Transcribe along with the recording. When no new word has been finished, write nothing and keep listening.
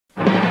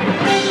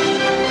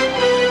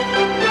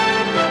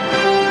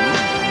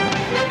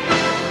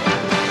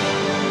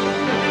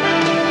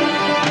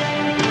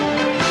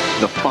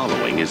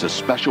is a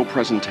special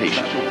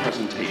presentation.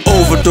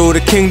 Overthrow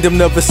the kingdom,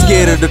 never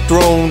scared of the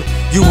throne.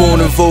 You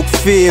won't invoke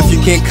fear if you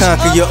can't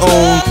conquer your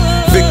own.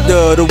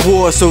 Victor of the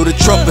war, so the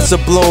trumpets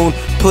are blown.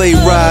 Play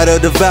rider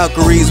the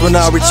Valkyries when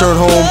I return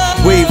home.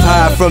 Wave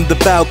high from the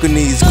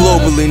balconies,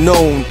 globally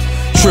known.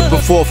 Trip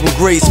and fall from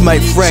grace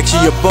might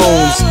fracture your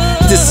bones.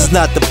 This is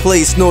not the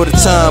place nor the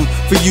time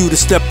for you to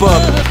step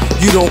up.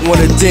 You don't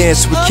wanna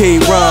dance with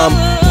K-Rime.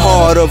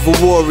 Heart of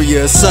a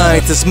warrior,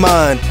 scientist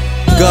mind.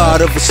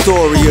 God of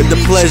Astoria, the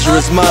pleasure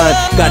is mine.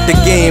 Got the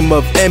game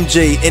of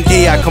MJ and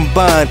AI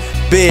combined.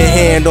 Bare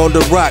hand on the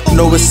rock,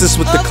 no assist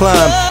with the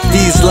climb.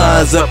 These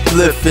lines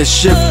uplift and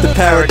shift the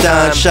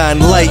paradigm. Shine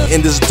light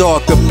in this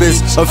dark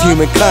abyss of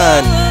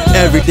humankind.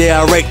 Every day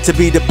I write to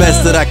be the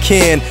best that I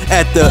can.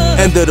 At the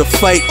end of the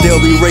fight, they'll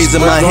be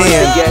raising my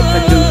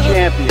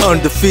hand.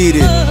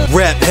 Undefeated,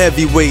 rap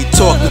heavyweight.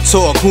 Talk the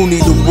talk, who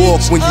need to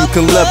walk when you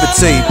can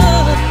levitate?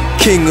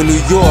 King of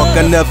New York,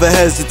 I never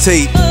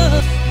hesitate.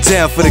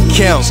 Down for the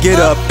count, get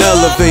up,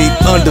 elevate.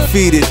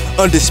 Undefeated,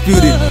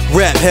 undisputed,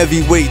 rap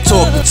heavyweight.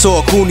 Talk the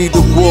talk, who need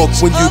to walk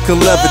when you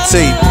can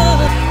levitate?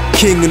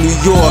 King of New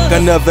York, I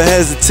never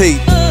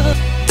hesitate.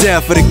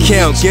 Down for the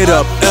count, get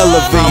up,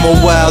 elevate.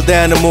 I'm a wild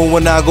animal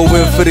when I go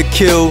in for the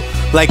kill.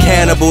 Like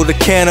Hannibal the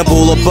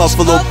cannibal or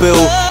Buffalo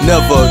Bill.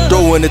 Never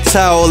throw in the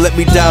towel, let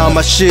me die on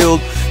my shield.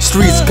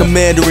 Streets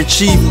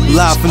commander-in-chief,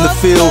 live from the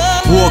field.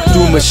 Walk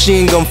through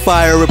machine gun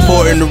fire,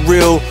 reporting the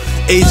real.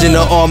 Agent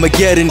of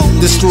Armageddon,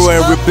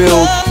 destroy and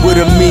rebuild. With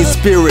a mean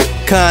spirit,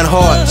 kind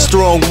heart,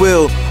 strong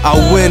will.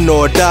 I'll win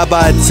or die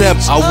by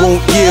attempt, I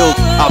won't yield.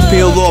 I'll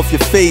peel off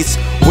your face,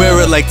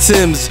 wear it like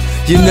Tim's.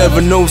 You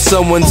never know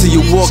someone till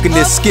you walk in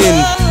their skin.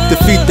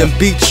 Defeat them,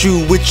 beat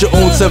you with your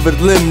own severed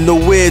limb.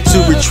 Nowhere to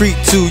retreat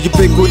to,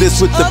 ubiquitous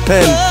with the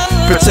pen.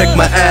 Protect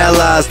my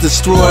allies,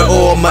 destroy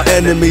all my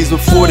enemies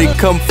before they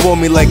come for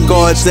me like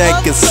guards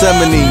at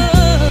Gethsemane.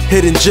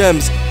 Hidden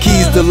gems,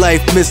 keys to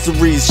life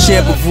mysteries.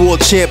 Champ of all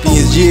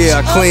champions, yeah,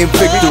 I claim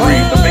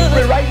victory.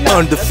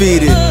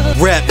 Undefeated,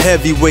 rap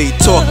heavyweight.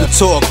 Talk the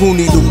talk, who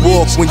need to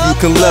walk when you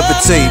can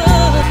levitate?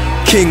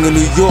 King of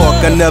New York,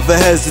 I never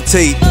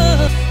hesitate.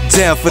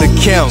 Down for the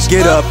count,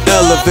 get up,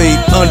 elevate.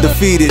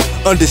 Undefeated,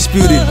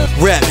 undisputed,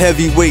 rap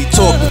heavyweight.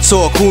 Talk the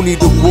talk, who need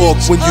to walk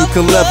when you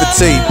can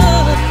levitate?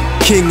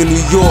 King of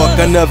New York,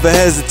 I never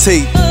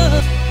hesitate.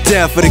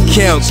 Down for the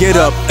count, get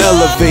up,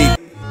 elevate.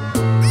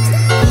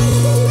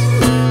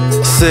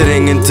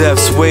 Sitting in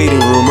death's waiting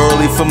room,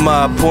 early for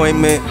my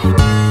appointment.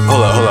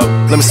 Hold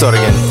up, let me start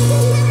again.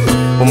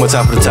 One more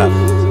time for the top.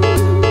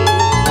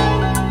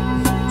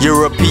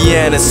 You're a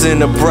pianist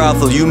in a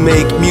brothel, you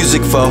make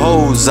music for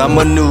hoes. I'm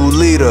a new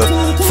leader,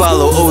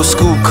 follow old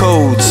school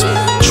codes.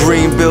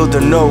 Dream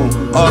builder, no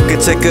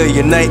architect of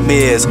your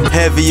nightmares.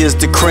 Heavy as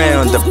the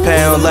crown, the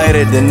pound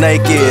lighter than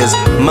Nike is.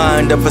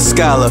 Mind of a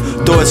scholar,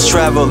 thoughts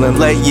travel in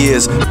light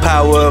years.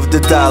 Power of the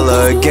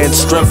dollar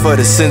against strength of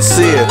the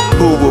sincere.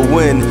 Who will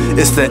win?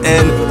 It's the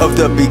end of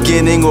the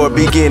beginning or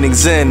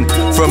beginning's end.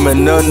 From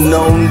an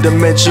unknown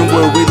dimension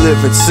where we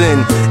live in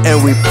sin.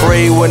 And we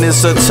pray when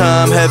it's our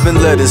time, heaven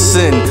let us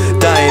in.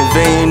 Die in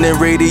vain and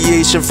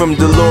radiation from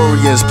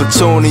DeLoreans.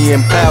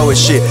 Plutonium power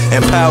shit,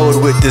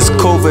 empowered with this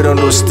COVID on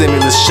those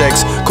stimulus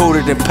checks.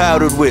 Coated and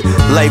powdered with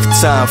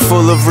lifetime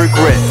full of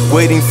regret.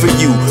 Waiting for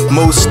you,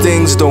 most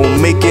things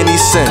don't make any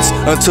sense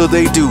until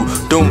they do.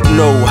 Don't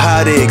know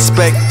how they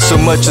expect so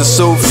much and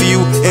so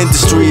few.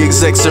 Industry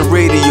execs and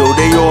radio,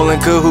 they all in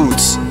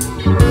cahoots.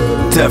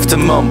 Deaf to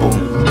mumble.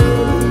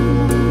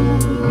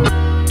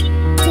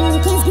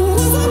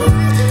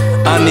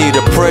 I need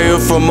a prayer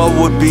from my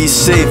would-be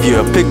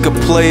savior. Pick a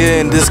player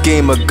in this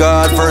game of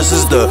God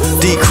versus the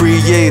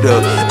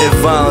creator. If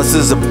violence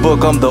is a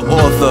book, I'm the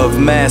author of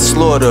mass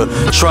slaughter.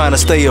 Trying to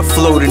stay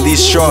afloat in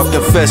these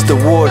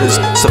shark-infested waters.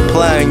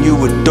 Supplying you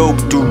with dope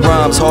through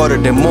rhymes harder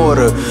than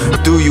mortar.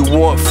 Do you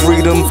want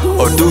freedom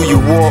or do you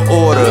want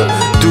order?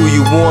 Do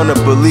you wanna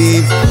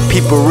believe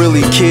people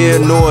really care?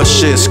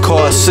 Nauseous,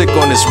 car sick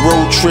on this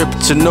road trip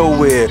to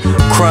nowhere.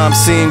 Crime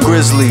scene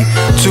grisly,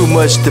 too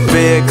much to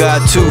bear,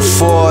 got too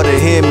far to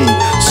hear me.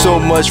 So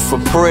much for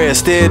prayer,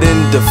 stared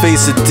in the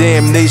face of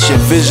damnation.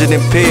 Vision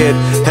impaired,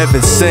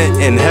 heaven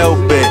sent and hell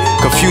bent.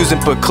 Confusing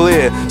but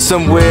clear,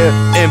 somewhere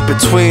in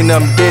between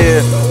I'm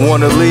there.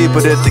 Wanna leave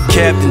but if the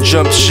captain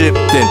jumped ship,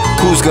 then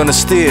who's gonna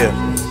steer?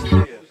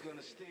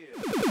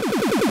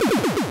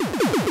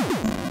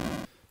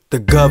 The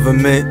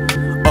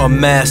government are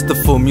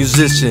masterful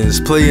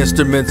musicians. Play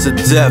instruments of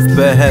death,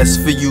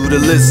 behest for you to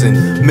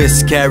listen.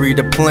 Miscarry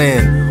the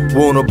plan,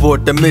 won't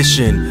abort the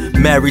mission.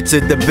 Married to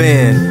the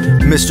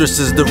band, mistress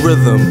is the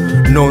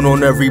rhythm. Known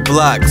on every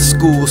block,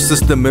 school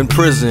system and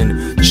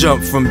prison.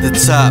 Jump from the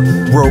top,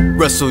 rope,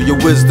 wrestle your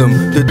wisdom.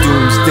 The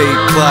doomsday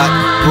clock,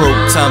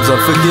 broke times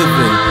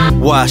unforgiven.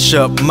 Wash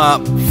up,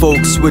 mop,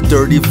 folks with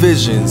dirty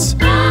visions.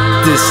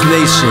 This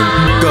nation,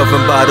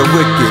 governed by the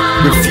wicked,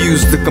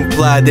 refuse to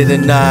comply, they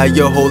deny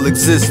your whole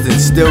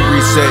existence. Still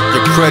reset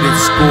your credit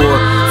score,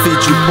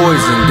 feed you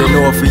poison, then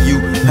offer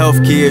you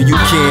healthcare you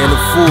can't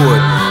afford.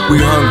 we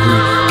hungry,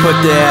 but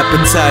their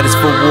appetite is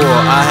for war.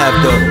 I have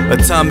the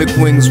atomic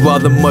wings while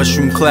the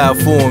mushroom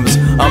cloud forms.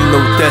 I'm no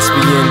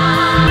thespian,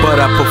 but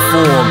I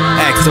perform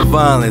acts of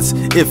violence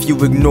if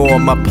you ignore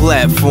my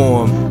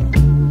platform.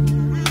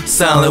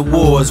 Silent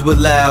wars with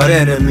loud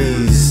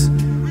enemies.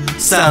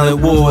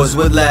 Silent wars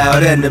with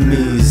loud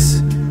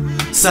enemies.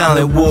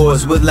 Silent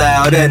wars with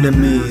loud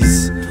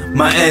enemies.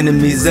 My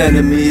enemy's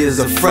enemy is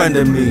a friend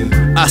of me.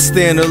 I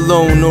stand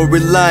alone, no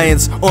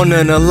reliance on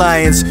an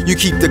alliance. You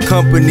keep the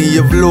company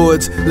of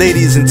lords,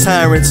 ladies and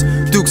tyrants,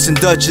 dukes and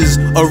duchess,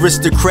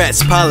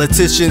 aristocrats,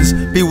 politicians.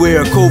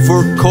 Beware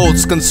covert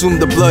cults consume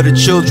the blood of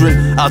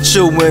children. I'll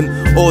chill when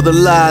all the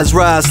lies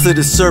rise to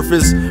the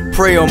surface.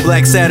 Pray on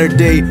Black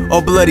Saturday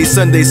or Bloody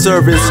Sunday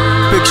service.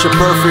 Picture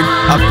perfect,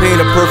 I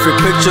paint a perfect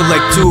picture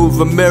like two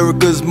of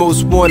America's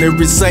most wanted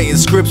reciting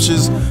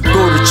scriptures.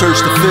 Go to church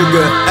to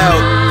figure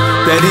out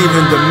that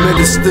even the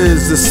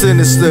ministers are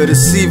sinister,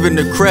 deceiving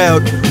the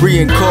crowd.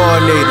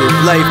 Reincarnated,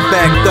 life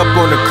backed up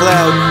on a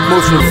cloud.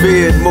 Most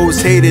revered,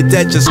 most hated,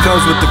 that just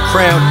comes with the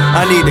crown.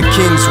 I need a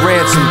king's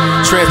ransom,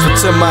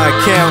 transferred to my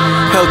account.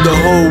 Held the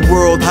whole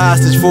world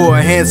hostage for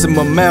a handsome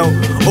amount.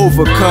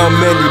 Overcome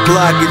any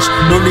blockage,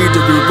 no need to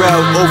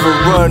reroute.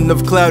 Overrun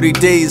of cloudy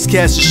days,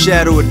 cast a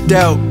shadow of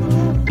doubt.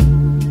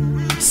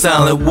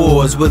 Silent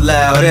wars with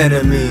loud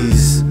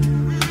enemies.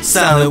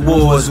 Silent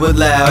wars with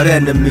loud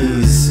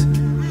enemies.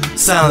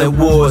 Silent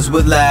wars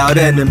with loud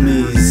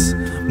enemies.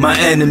 My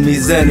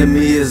enemy's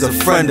enemy is a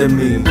friend of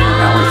me.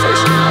 Now we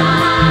face an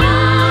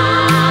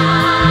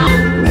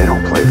enemy. They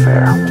don't play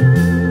fair.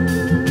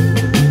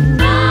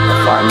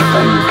 They'll find the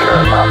thing you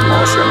care about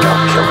most and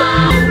they'll kill it.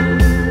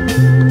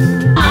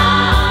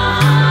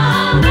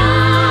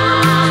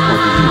 What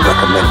do you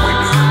recommend we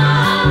do?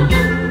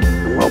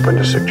 I'm open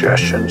to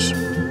suggestions.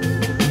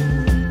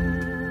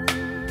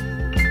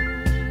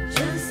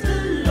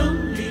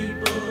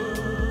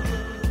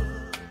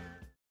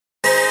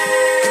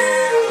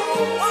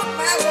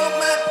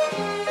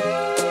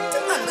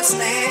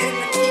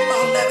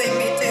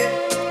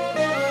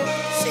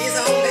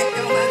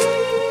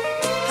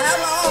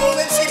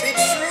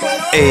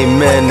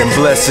 Amen and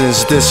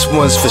blessings, this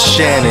one's for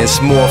Shannon.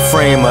 Small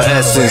frame of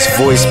essence,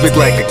 voice big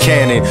like a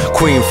cannon.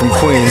 Queen from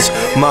Queens,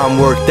 mom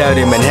worked out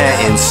in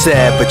Manhattan.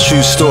 Sad but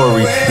true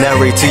story,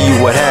 narrate to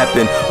you what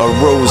happened. A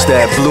rose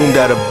that bloomed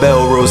out of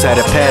Belrose had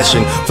a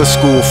passion for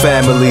school,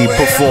 family,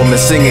 performing,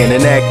 singing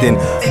and acting.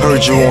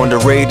 Heard you on the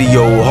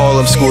radio,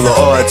 Harlem School of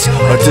Arts,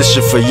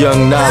 audition for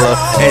Young Nala,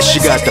 and she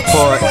got the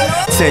part.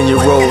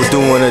 10-year-old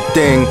doing a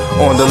thing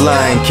on the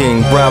Lion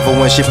King. Bravo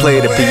when she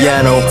played the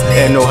piano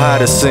and know how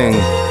to sing.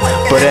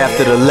 But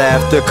after the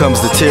laughter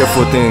comes the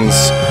tearful things,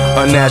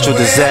 unnatural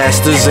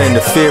disasters and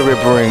the fear it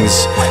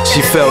brings.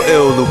 She fell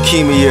ill,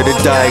 leukemia the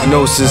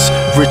diagnosis,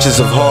 riches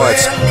of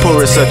hearts,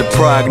 poorest of the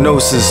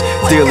prognosis,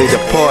 dearly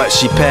depart.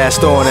 She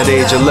passed on at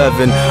age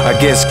 11. I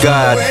guess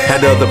God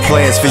had other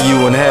plans for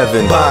you in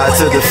heaven. Bye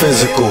to the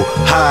physical,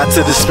 high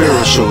to the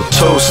spiritual.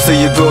 Toast to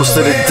your ghost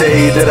of the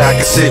day that I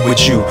can sit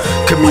with you.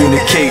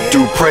 Communicate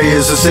through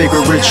prayers and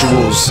sacred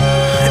rituals.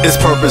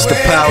 It's purpose the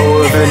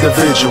power of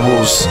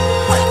individuals.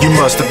 You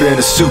must have been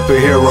a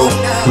superhero.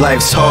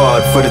 Life's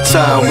hard for the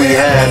time we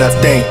had, I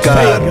thank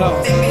God.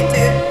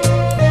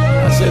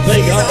 I said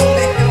thank God.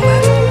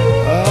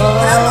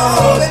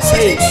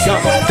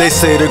 They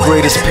say the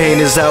greatest pain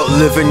is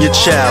outliving your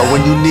child.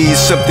 When you need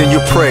something you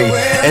pray,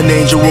 an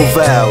angel will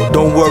vow.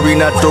 Don't worry,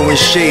 not throwing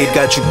shade,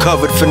 got you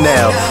covered for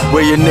now.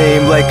 Wear your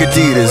name like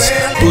Adidas,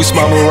 boost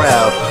my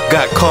morale.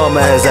 Got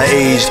calmer as I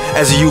aged,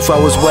 as a youth I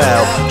was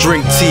wild.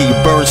 Drink tea,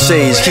 burn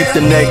sage, keep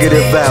the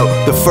negative out.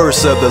 The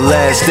first of the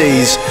last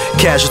days,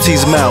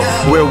 casualties mount.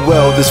 Wear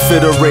well this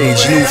fit of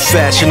rage, new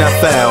fashion I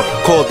found.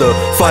 Called the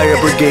fire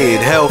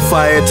brigade,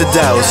 hellfire to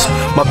douse.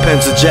 My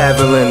pen's a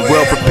javelin,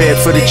 well prepared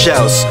for the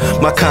joust.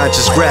 My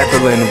conscience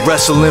grappling,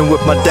 wrestling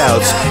with my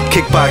doubts.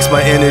 Kickbox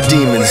my inner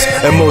demons,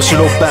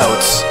 emotional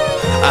bouts.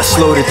 I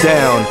slowed it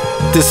down.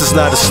 This is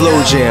not a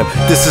slow jam.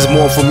 This is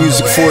mournful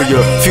music for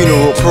your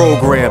funeral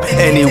program.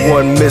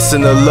 Anyone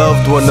missing a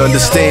loved one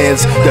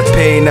understands the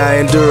pain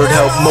I endured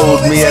helped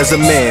mold me as a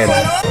man.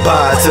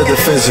 Bye to the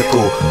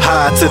physical,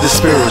 high to the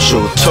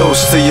spiritual.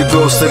 Toast to your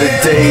ghost of the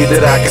day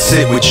that I can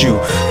sit with you.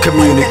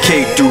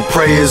 Communicate through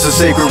prayers and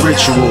sacred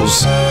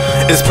rituals.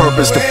 It's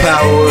purpose the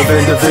power of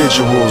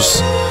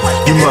individuals.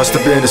 You must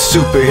have been a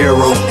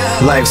superhero.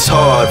 Life's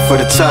hard for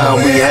the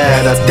time we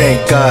had, I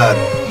thank God.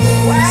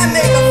 Why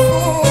make a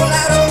fool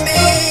out of me?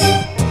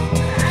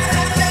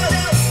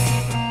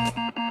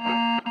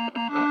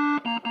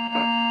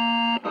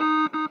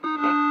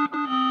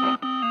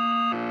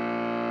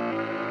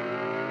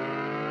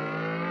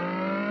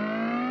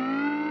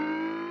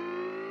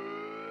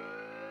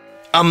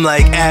 I'm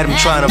like Adam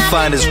trying to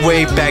find his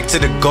way back to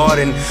the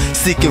garden,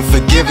 seeking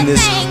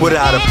forgiveness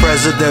without a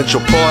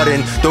presidential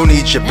pardon. Don't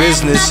eat your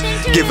business,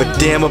 give a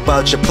damn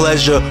about your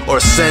pleasure or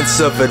sense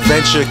of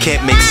adventure.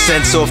 Can't make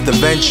sense off the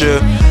venture.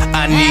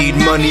 I need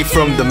money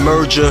from the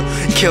merger,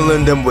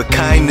 killing them with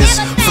kindness.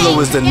 flow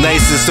is the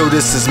nicest, so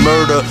this is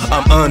murder.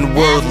 I'm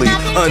unworldly,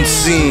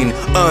 unseen,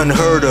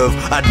 unheard of.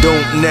 I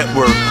don't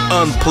network,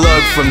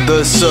 unplugged from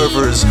the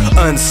servers,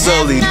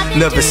 unsullied.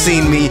 Never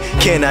seen me,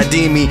 can't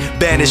ID me.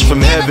 Banished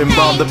from heaven,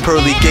 bomb the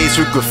pearly gates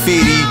with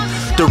graffiti.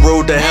 The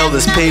road to hell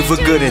is paved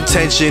with good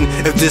intention.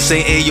 If this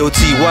ain't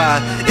AOTY,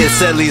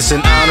 it's at least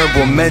an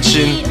honorable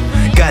mention.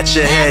 Got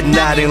your head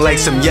nodding like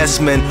some yes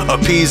men,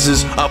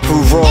 appeasers. I'll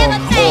prove wrong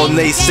all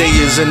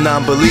naysayers and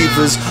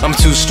non-believers. I'm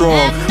too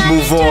strong,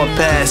 move on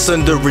past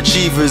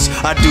underachievers.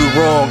 I do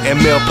wrong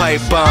and mail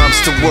pipe bombs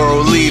to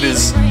world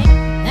leaders.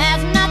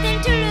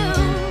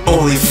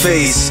 Only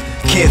face,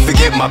 can't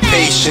forget my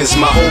patience,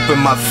 my hope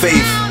and my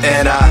faith.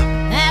 And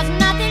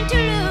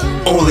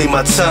only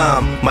my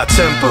time, my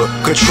temper,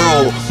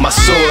 control my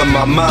soul and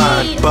my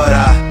mind. But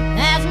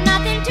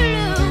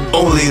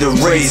only the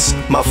race,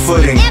 my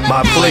footing,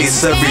 my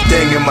place,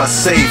 everything in my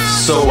safe.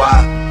 So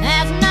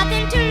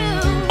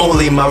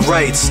only my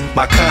rights,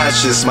 my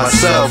conscience,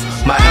 myself,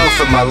 my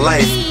health and my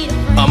life.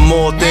 I'm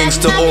all things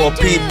to all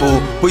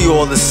people. We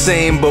all the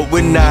same, but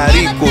we're not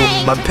equal.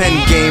 My pen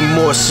game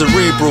more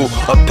cerebral.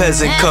 A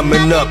peasant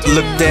coming up,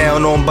 looked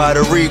down on by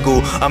the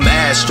regal. I'm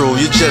astral,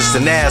 you're just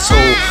an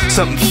asshole.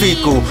 Something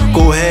fecal,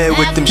 go ahead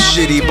with them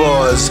shitty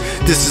bars.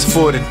 This is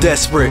for the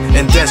desperate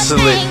and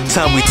desolate.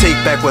 Time we take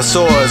back what's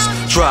ours.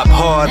 Drop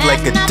hard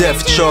like a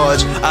death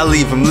charge. I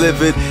leave him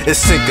livid, it's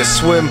sink or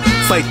swim.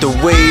 Fight the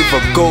wave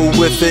or go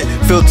with it.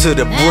 Fill to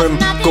the brim,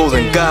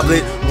 golden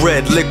goblet,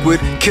 red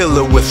liquid,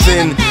 killer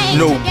within.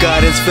 No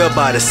guidance, fell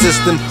by the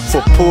system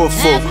for poor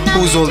folk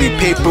whose only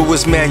paper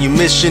was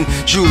manumission.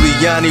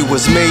 Giuliani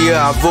was mayor,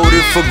 I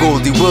voted for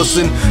Goldie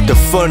Wilson.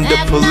 Defund the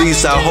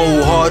police, I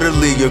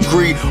wholeheartedly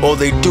agree. All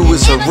they do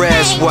is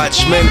harass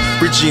watchmen.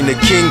 Regina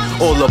King,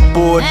 all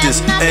aboard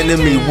this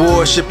enemy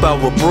warship. I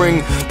will bring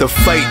the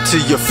fight to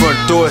your front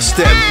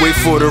doorstep, wait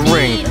for the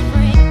ring.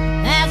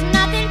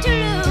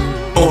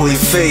 Only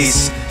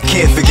face,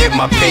 can't forget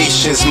my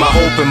patience, my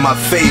hope and my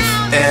faith.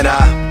 And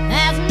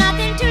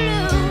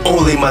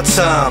only my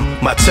time,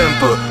 my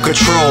temper,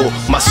 control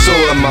my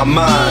soul and my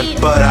mind.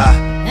 But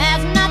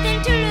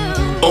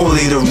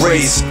only the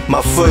race,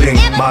 my footing,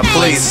 my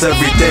place,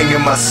 everything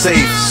in my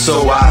safe.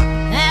 So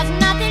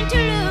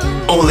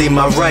only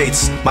my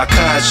rights, my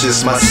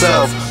conscience,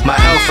 myself, my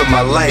health and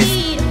my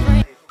life.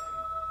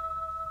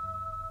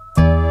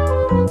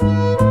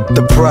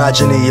 The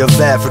progeny of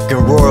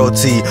African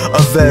royalty,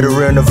 a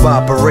veteran of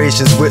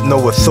operations with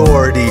no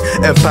authority.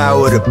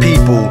 Empower the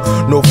people,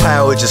 no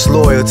power, just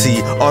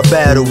loyalty. Our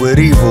battle with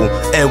evil,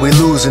 and we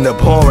losing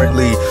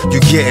abhorrently. You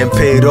getting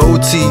paid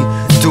OT,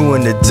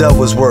 doing the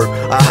devil's work.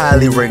 I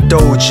highly ranked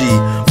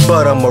OG,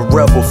 but I'm a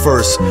rebel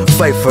first.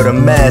 Fight for the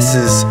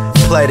masses,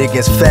 plight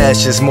against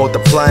fascists,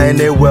 multiplying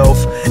their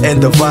wealth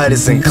and divide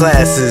us in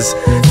classes.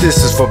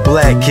 This is for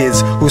black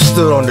kids who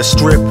stood on the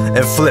strip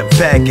and flipped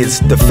packets.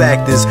 The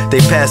fact is, they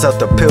pass out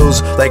the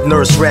pills like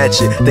Nurse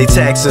Ratchet. They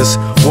tax us,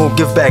 won't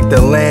give back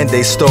the land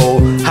they stole.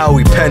 How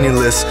we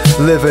penniless,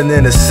 living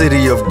in a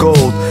city of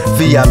gold.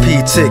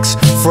 VIP ticks,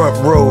 front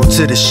row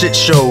to the shit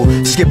show.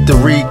 Skip the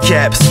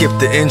recap, skip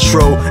the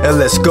intro, and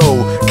let's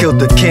go. Killed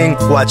the king,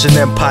 watch an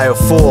empire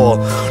fall.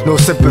 No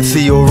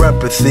sympathy or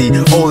empathy,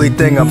 only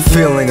thing I'm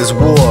feeling is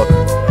war.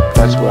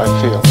 That's what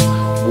I feel,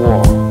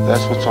 war.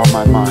 That's what's on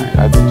my mind.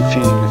 I've been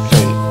defeating the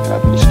fate, and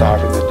I've been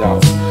starving the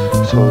doubt.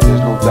 So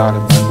there's no doubt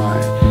in my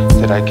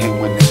mind that I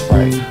can't win this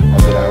fight,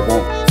 or that I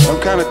won't. I'm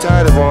kind of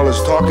tired of all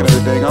this talking and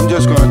everything. I'm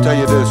just going to tell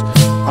you this.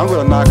 I'm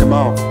going to knock him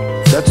out.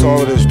 That's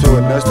all it is to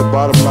it, and that's the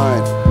bottom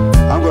line.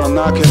 I'm going to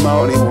knock him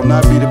out, and he will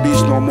not be the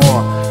beast no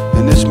more.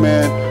 And this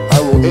man, I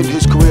will end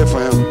his career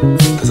for him.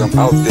 Cause I'm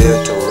out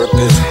there to rip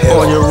his head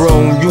on your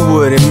own, you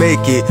wouldn't make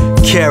it.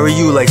 Carry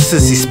you like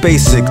Sissy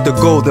Spacek, the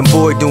golden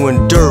boy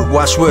doing dirt.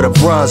 Watch with a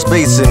bronze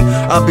basin.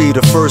 I'll be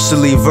the first to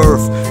leave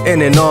Earth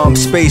in an armed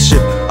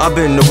spaceship. I've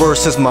been the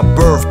worst since my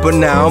birth, but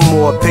now I'm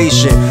more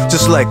patient,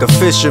 just like a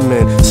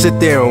fisherman. Sit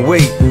there and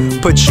wait.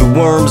 Put your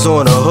worms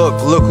on a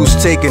hook, look who's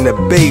taking the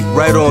bait.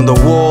 Right on the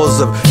walls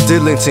of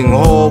Diddlington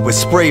Hall with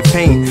spray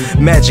paint,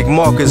 magic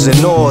markers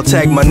and all.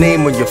 Tag my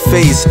name on your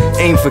face,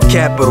 aim for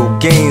capital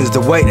gains.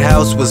 The White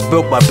House was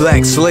built by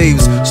black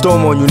slaves.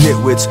 Storm on you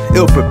nitwits,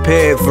 ill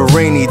prepared for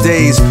rainy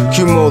days.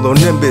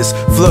 Cumulonimbus,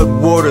 flood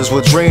waters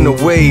will drain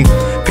away.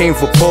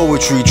 Painful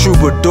poetry,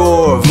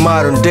 troubadour of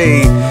modern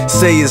day.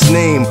 Say his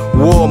name,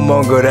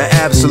 Warmonger, the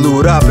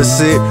absolute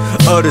opposite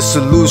of the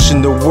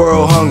solution to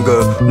world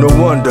hunger. No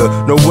wonder,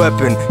 no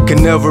weapon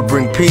can never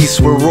bring peace.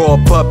 We're all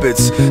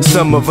puppets,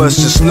 some of us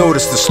just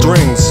notice the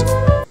strings.